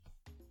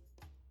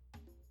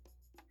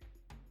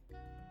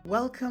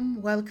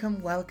Welcome,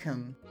 welcome,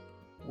 welcome.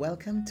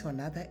 Welcome to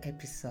another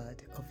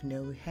episode of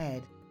No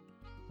Head,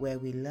 where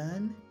we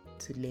learn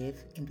to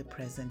live in the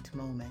present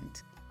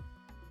moment.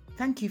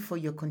 Thank you for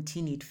your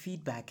continued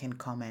feedback and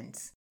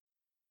comments.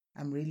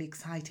 I'm really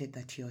excited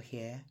that you're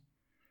here.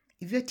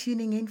 If you're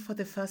tuning in for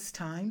the first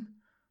time,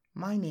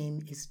 my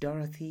name is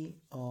Dorothy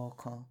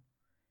Oko,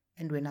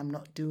 and when I'm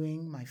not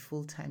doing my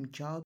full-time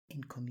job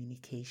in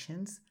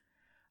communications,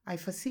 I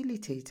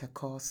facilitate a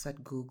course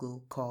at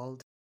Google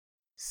called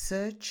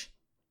Search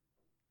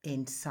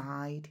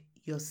Inside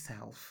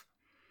Yourself.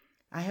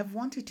 I have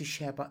wanted to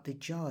share about the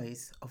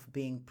joys of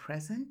being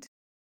present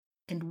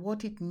and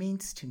what it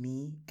means to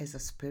me as a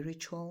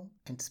spiritual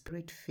and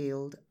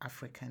spirit-filled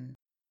African.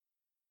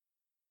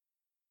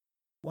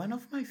 One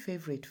of my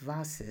favorite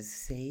verses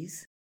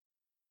says,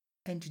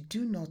 "And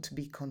do not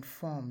be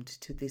conformed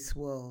to this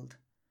world,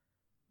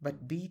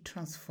 but be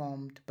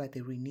transformed by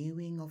the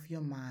renewing of your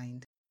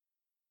mind,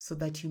 so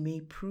that you may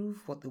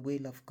prove what the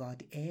will of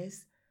God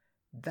is,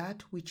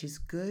 that which is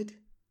good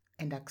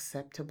and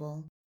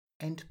acceptable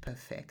and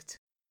perfect."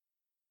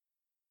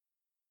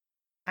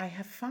 I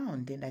have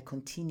found, and I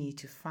continue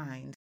to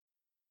find,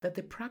 that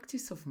the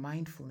practice of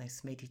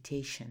mindfulness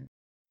meditation,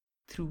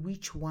 through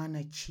which one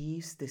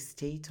achieves the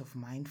state of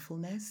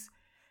mindfulness,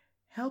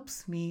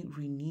 helps me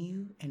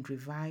renew and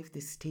revive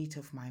the state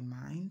of my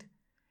mind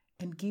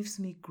and gives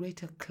me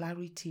greater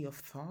clarity of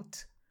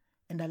thought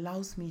and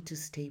allows me to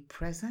stay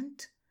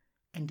present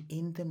and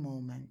in the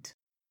moment.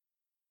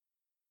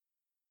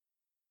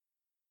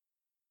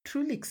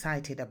 Truly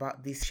excited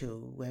about this show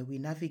where we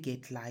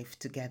navigate life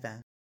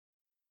together.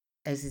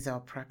 As is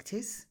our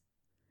practice,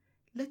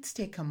 let's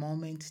take a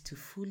moment to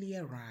fully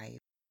arrive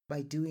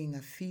by doing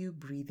a few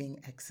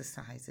breathing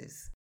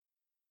exercises.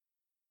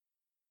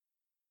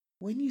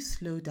 When you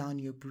slow down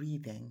your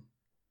breathing,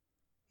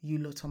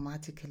 you'll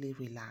automatically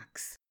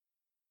relax.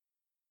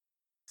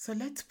 So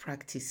let's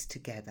practice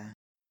together.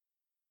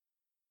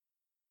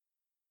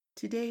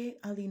 Today,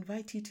 I'll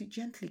invite you to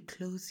gently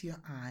close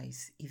your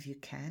eyes if you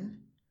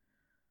can,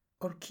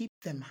 or keep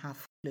them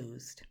half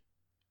closed.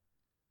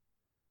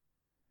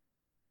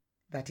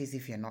 That is,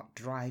 if you're not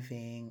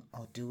driving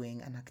or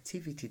doing an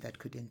activity that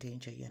could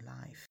endanger your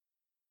life.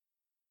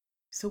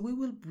 So we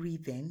will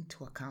breathe in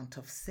to a count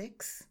of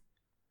 6,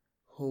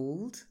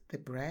 hold the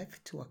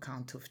breath to a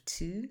count of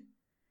 2,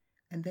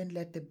 and then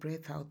let the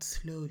breath out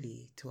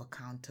slowly to a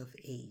count of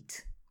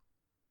 8.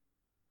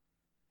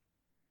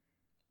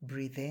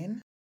 Breathe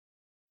in.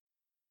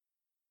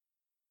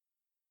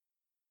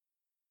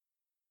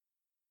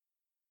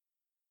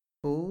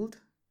 Hold.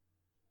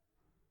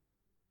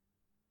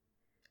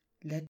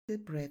 Let the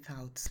breath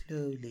out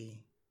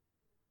slowly.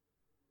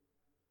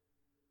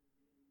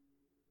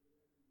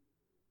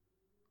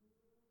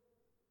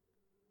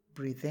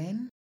 Breathe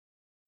in.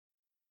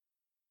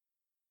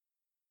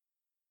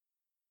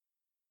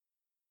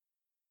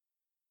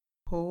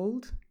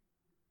 Hold.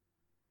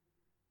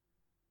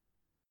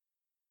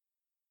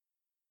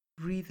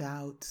 Breathe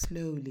out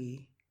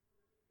slowly.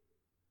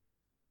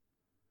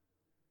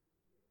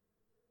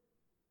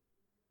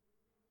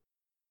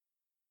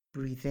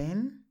 Breathe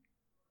in.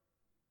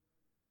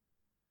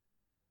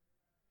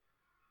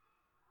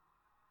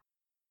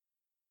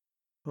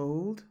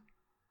 Hold.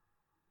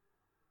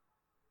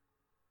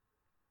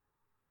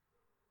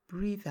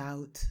 Breathe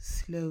out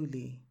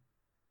slowly.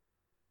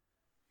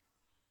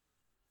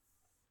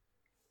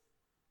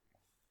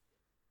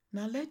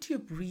 Now let your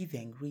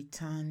breathing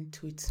return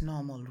to its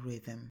normal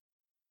rhythm.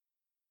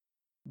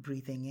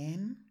 Breathing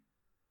in,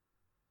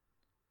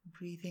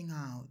 breathing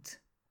out.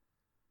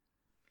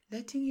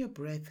 Letting your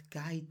breath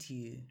guide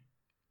you.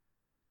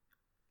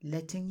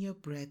 Letting your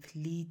breath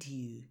lead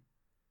you.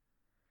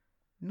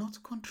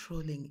 Not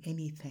controlling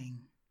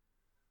anything.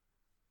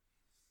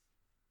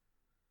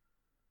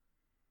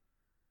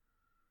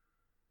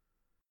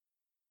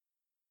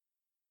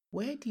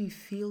 Where do you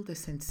feel the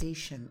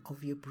sensation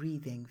of your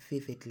breathing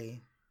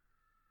vividly?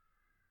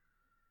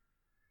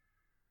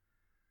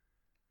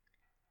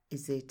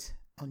 Is it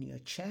on your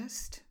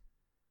chest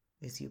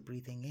as you're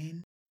breathing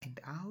in and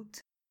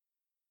out?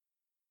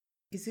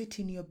 Is it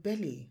in your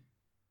belly,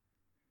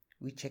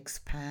 which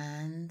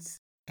expands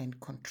and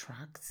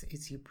contracts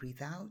as you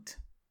breathe out?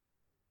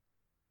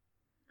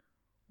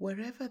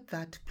 Wherever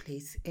that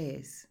place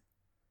is,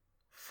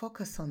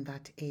 focus on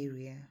that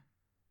area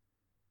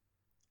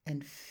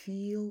and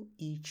feel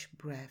each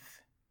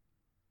breath.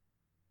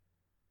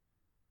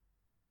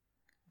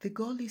 The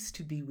goal is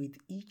to be with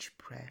each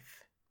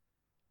breath.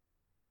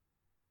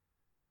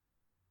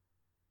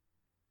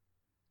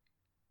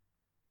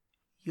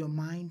 Your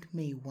mind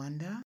may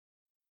wander.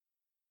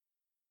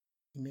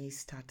 You may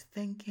start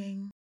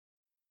thinking,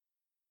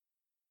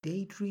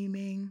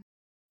 daydreaming,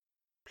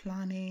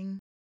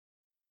 planning.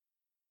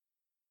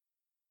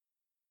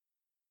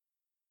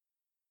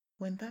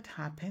 When that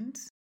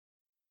happens,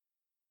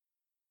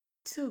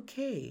 it's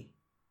okay.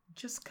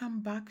 Just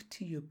come back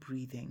to your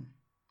breathing.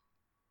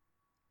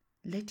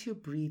 Let your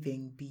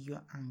breathing be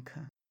your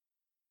anchor.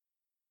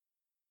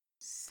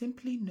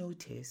 Simply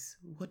notice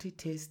what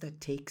it is that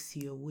takes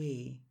you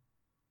away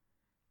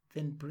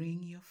then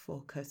bring your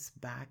focus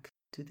back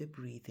to the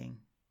breathing.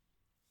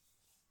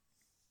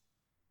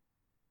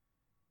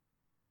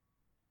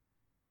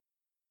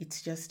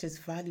 It's just as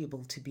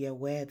valuable to be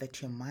aware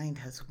that your mind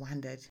has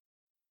wandered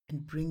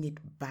and bring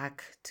it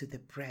back to the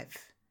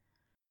breath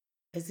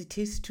as it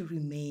is to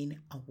remain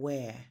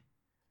aware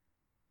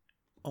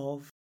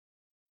of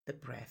the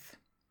breath.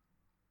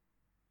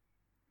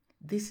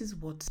 This is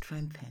what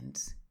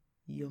strengthens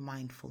your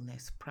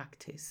mindfulness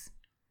practice.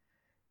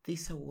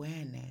 This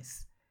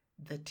awareness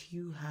that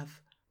you have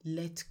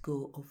let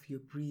go of your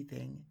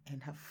breathing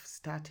and have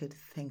started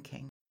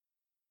thinking,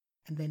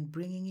 and then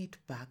bringing it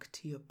back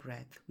to your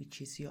breath,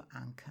 which is your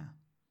anchor.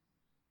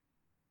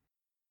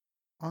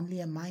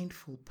 Only a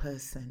mindful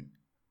person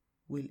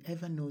will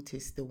ever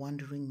notice the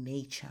wandering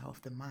nature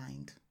of the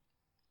mind.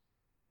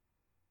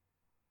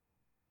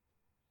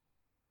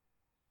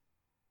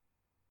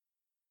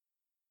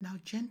 Now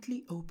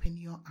gently open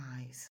your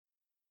eyes.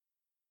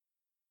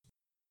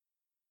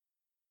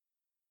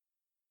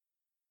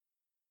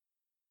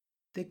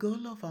 The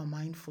goal of our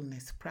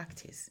mindfulness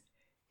practice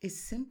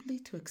is simply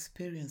to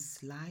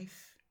experience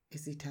life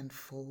as it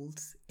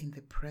unfolds in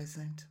the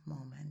present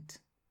moment.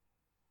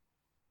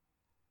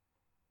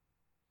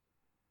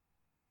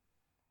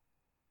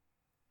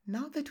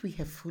 Now that we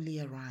have fully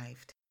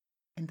arrived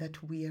and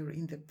that we are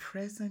in the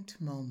present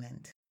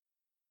moment,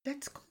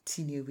 let's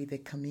continue with the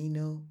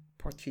Camino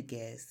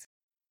Português.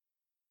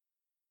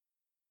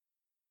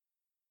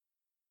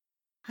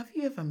 Have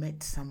you ever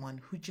met someone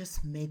who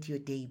just made your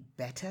day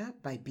better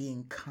by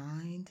being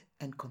kind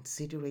and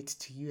considerate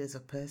to you as a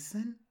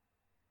person?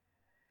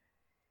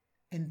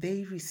 And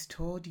they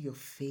restored your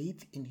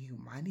faith in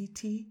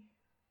humanity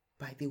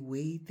by the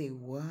way they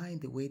were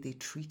and the way they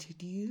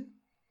treated you?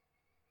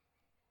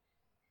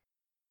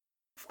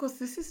 Of course,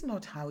 this is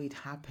not how it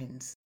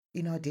happens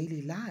in our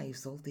daily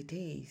lives all the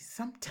day.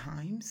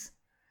 Sometimes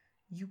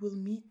you will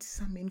meet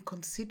some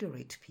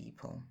inconsiderate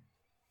people,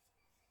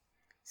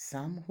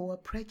 some who are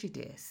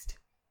prejudiced,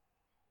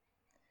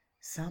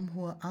 some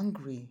who are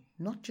angry,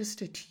 not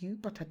just at you,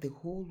 but at the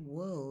whole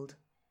world,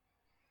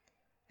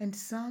 and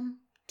some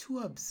too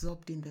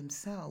absorbed in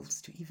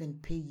themselves to even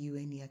pay you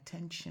any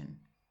attention.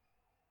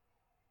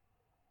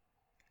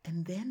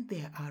 And then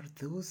there are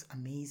those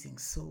amazing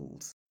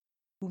souls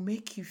who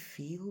make you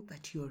feel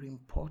that you are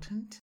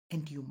important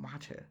and you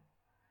matter,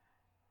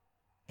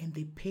 and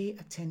they pay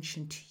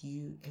attention to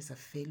you as a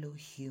fellow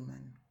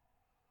human.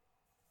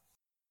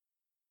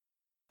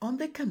 On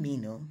the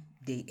Camino,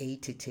 day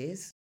 8 it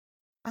is,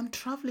 I'm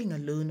traveling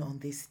alone on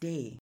this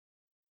day.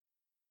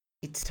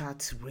 It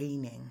starts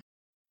raining.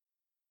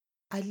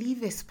 I leave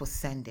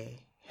Esposende,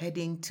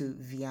 heading to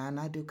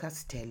Viana do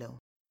Castelo.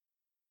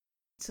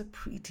 It's a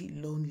pretty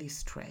lonely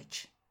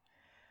stretch.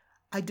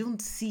 I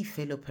don't see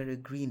fellow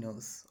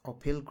peregrinos or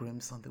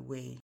pilgrims on the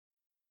way.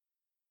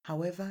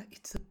 However,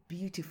 it's a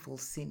beautiful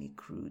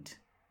scenic route.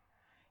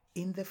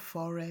 In the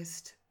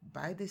forest,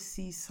 by the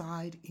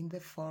seaside, in the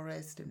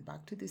forest, and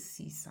back to the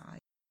seaside.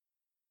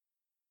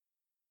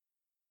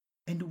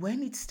 And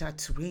when it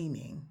starts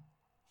raining,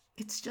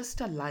 it's just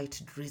a light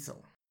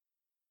drizzle.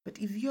 But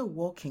if you're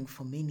walking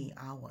for many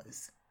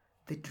hours,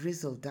 the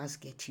drizzle does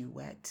get you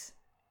wet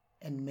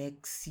and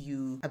makes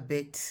you a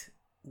bit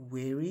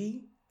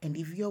weary. And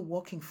if you're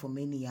walking for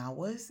many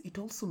hours, it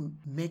also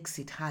makes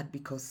it hard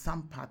because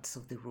some parts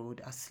of the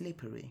road are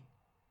slippery.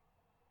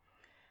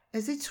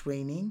 As it's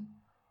raining,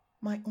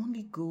 my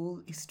only goal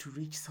is to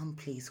reach some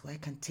place where I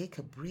can take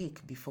a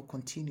break before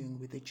continuing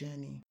with the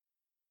journey.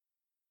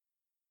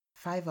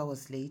 5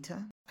 hours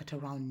later, at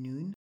around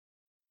noon,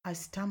 I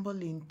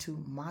stumble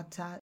into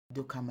Mata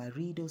do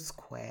Camarido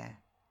Square.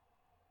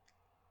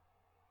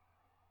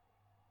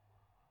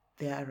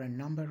 There are a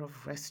number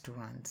of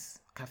restaurants,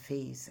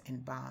 cafes,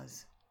 and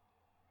bars.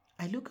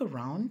 I look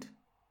around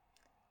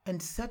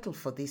and settle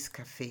for this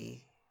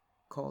cafe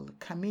called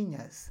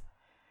Caminhas,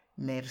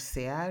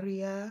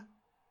 Mercearia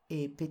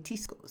e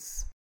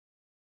Petiscos.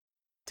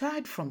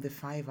 Tired from the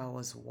 5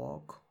 hours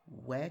walk,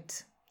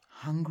 wet,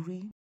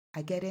 hungry,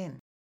 I get in.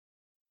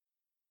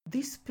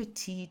 This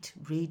petite,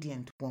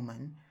 radiant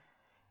woman,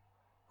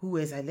 who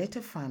as I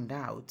later found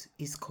out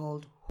is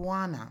called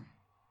Juana.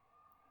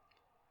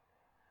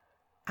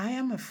 I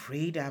am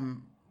afraid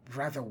I'm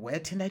rather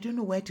wet and I don't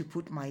know where to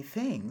put my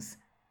things.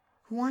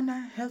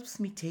 Juana helps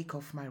me take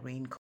off my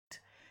raincoat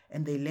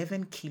and the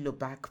 11-kilo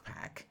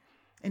backpack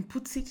and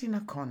puts it in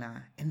a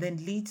corner and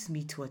then leads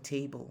me to a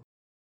table.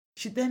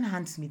 She then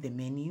hands me the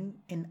menu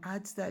and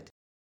adds that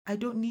I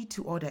don't need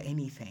to order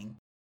anything.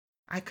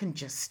 I can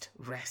just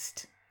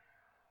rest.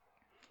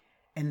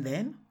 And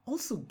then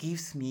also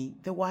gives me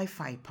the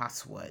Wi-Fi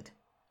password.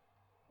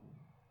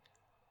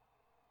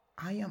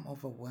 I am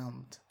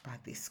overwhelmed by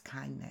this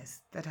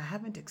kindness that I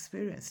haven't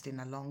experienced in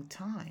a long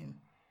time.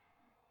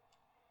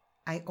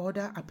 I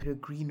order a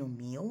Peregrino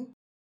meal,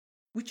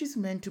 which is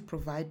meant to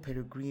provide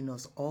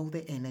Peregrinos all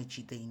the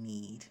energy they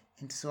need.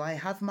 And so I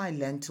have my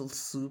lentil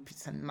soup.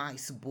 It's a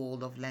nice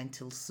bowl of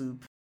lentil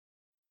soup.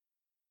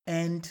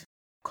 And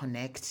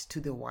connect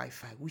to the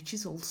Wi-Fi, which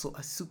is also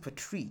a super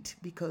treat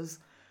because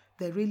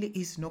there really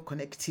is no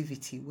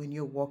connectivity when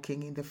you're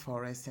walking in the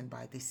forest and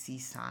by the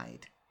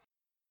seaside.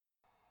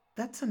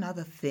 That's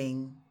another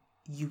thing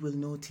you will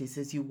notice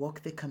as you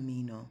walk the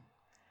Camino,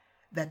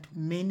 that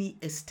many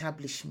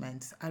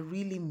establishments are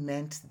really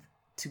meant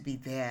to be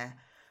there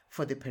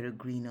for the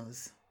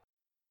peregrinos.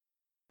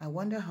 I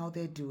wonder how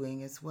they're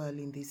doing as well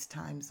in these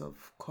times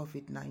of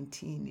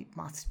COVID-19. It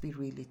must be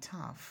really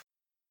tough.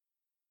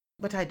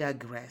 But I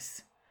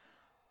digress.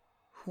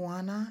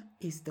 Juana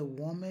is the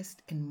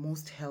warmest and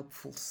most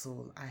helpful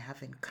soul I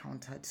have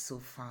encountered so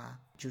far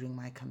during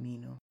my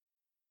Camino.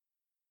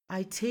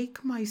 I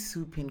take my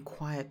soup in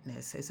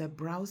quietness as I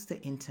browse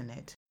the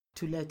internet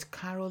to let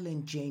Carol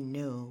and Jane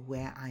know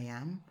where I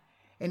am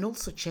and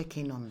also check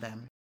in on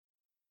them.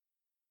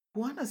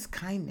 Juana's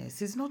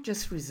kindness is not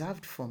just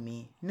reserved for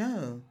me,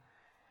 no.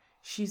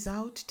 She's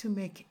out to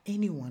make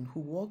anyone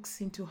who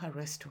walks into her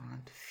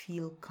restaurant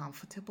feel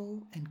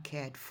comfortable and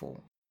cared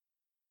for.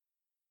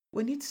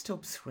 When it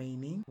stops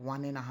raining,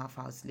 1.5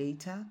 hours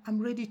later,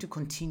 I'm ready to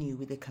continue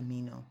with the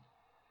Camino.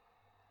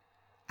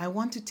 I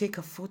want to take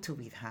a photo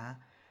with her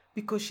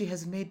because she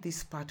has made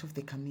this part of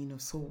the Camino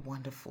so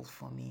wonderful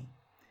for me.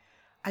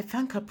 I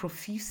thank her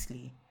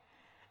profusely,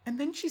 and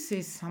then she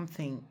says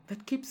something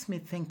that keeps me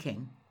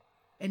thinking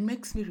and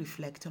makes me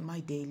reflect on my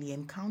daily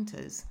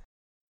encounters.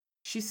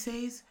 She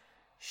says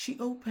she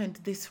opened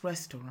this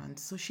restaurant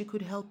so she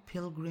could help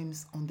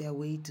pilgrims on their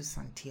way to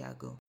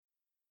Santiago.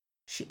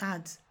 She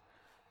adds,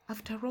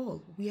 after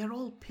all, we are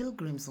all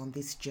pilgrims on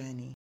this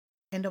journey,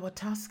 and our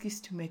task is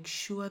to make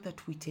sure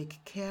that we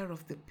take care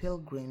of the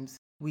pilgrims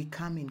we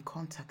come in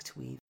contact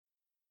with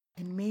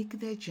and make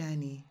their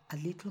journey a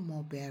little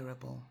more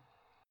bearable.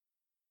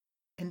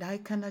 And I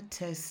can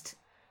attest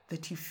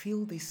that you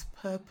feel this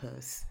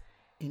purpose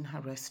in her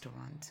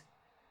restaurant.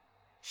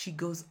 She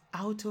goes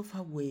out of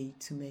her way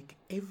to make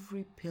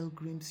every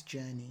pilgrim's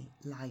journey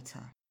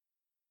lighter.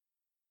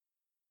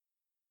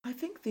 I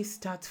think this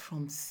starts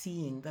from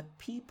seeing that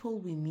people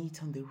we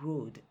meet on the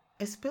road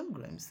as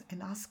pilgrims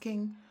and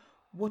asking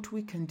what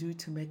we can do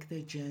to make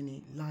their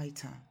journey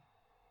lighter.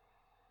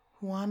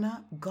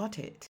 Juana got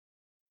it.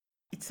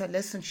 It's a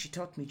lesson she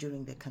taught me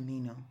during the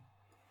Camino.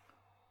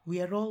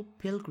 We are all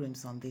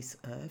pilgrims on this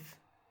earth,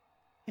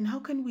 and how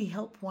can we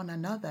help one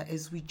another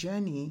as we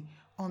journey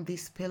on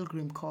this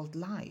pilgrim called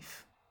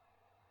life?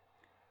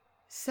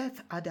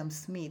 Seth Adam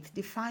Smith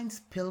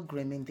defines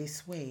pilgrim in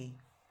this way.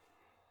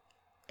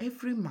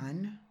 Every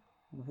man,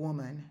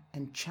 woman,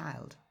 and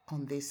child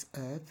on this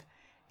earth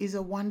is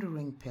a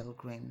wandering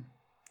pilgrim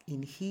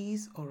in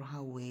his or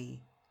her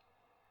way,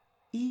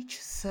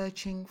 each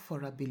searching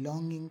for a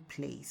belonging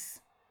place.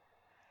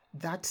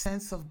 That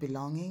sense of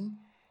belonging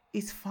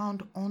is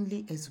found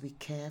only as we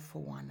care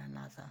for one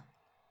another.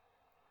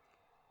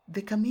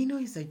 The Camino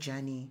is a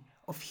journey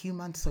of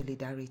human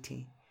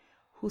solidarity,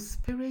 whose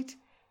spirit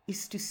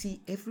is to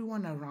see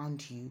everyone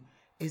around you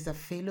as a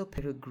fellow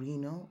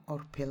peregrino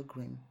or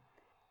pilgrim,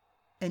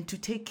 and to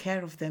take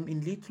care of them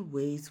in little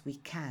ways we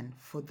can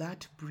for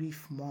that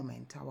brief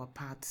moment our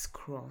paths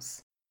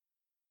cross.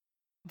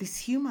 This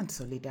human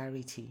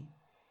solidarity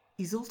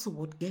is also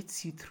what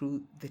gets you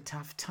through the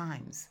tough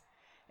times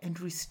and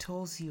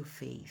restores your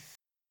faith.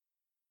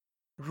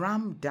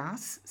 Ram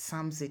Dass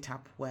sums it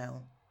up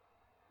well.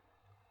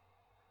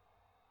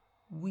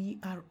 We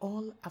are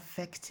all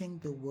affecting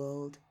the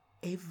world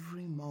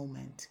every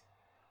moment,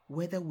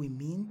 whether we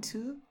mean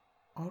to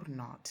or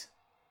not.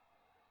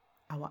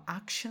 Our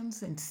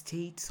actions and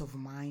states of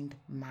mind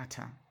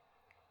matter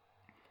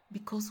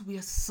because we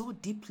are so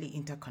deeply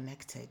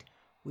interconnected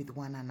with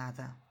one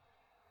another.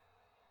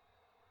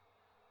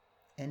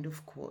 End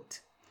of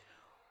quote.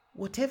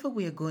 Whatever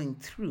we are going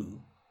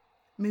through,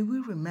 may we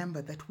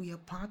remember that we are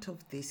part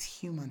of this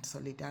human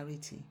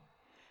solidarity,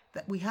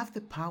 that we have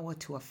the power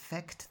to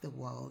affect the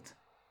world,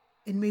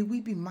 and may we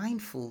be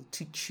mindful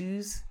to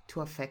choose to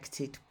affect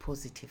it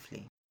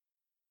positively.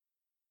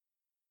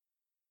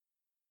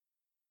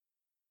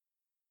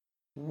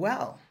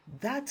 Well,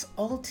 that's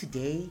all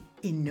today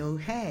in No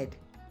Head,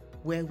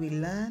 where we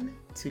learn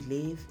to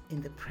live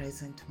in the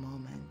present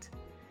moment.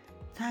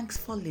 Thanks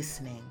for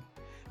listening.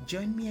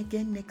 Join me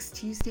again next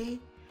Tuesday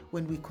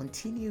when we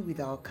continue with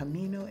our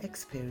Camino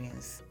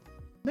experience.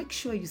 Make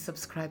sure you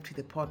subscribe to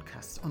the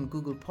podcast on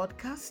Google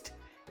Podcast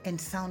and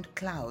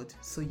SoundCloud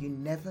so you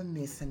never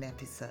miss an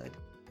episode.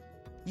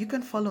 You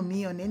can follow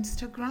me on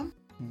Instagram,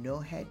 No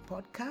Head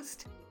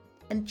Podcast,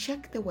 and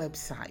check the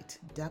website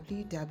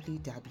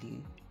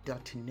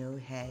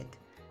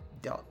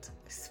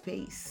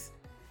www.nohead.space.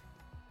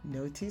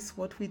 Notice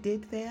what we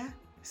did there?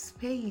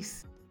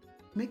 Space.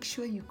 Make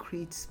sure you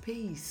create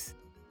space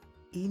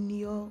in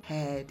your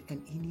head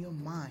and in your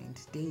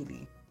mind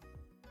daily.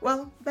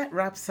 Well, that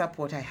wraps up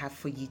what I have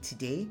for you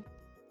today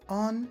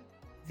on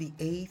the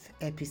 8th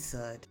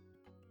episode.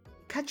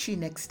 Catch you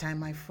next time,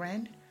 my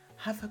friend.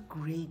 Have a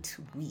great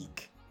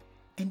week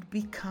and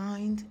be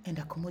kind and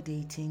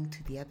accommodating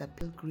to the other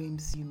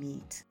pilgrims you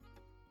meet.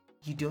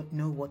 You don't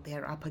know what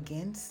they're up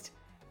against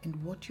and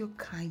what your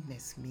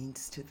kindness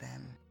means to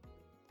them.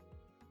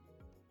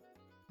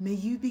 May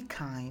you be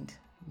kind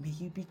May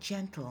you be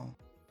gentle.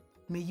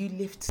 May you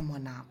lift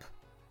someone up.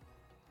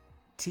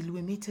 Till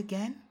we meet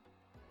again.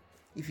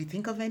 If you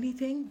think of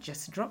anything,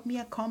 just drop me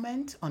a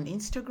comment on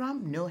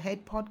Instagram, No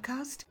Head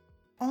Podcast,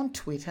 on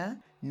Twitter,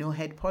 No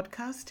Head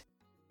Podcast,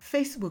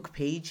 Facebook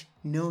page,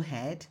 No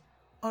Head,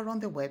 or on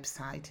the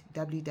website,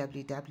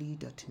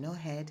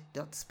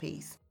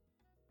 www.nohead.space.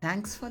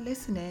 Thanks for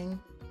listening.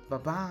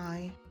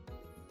 Bye-bye.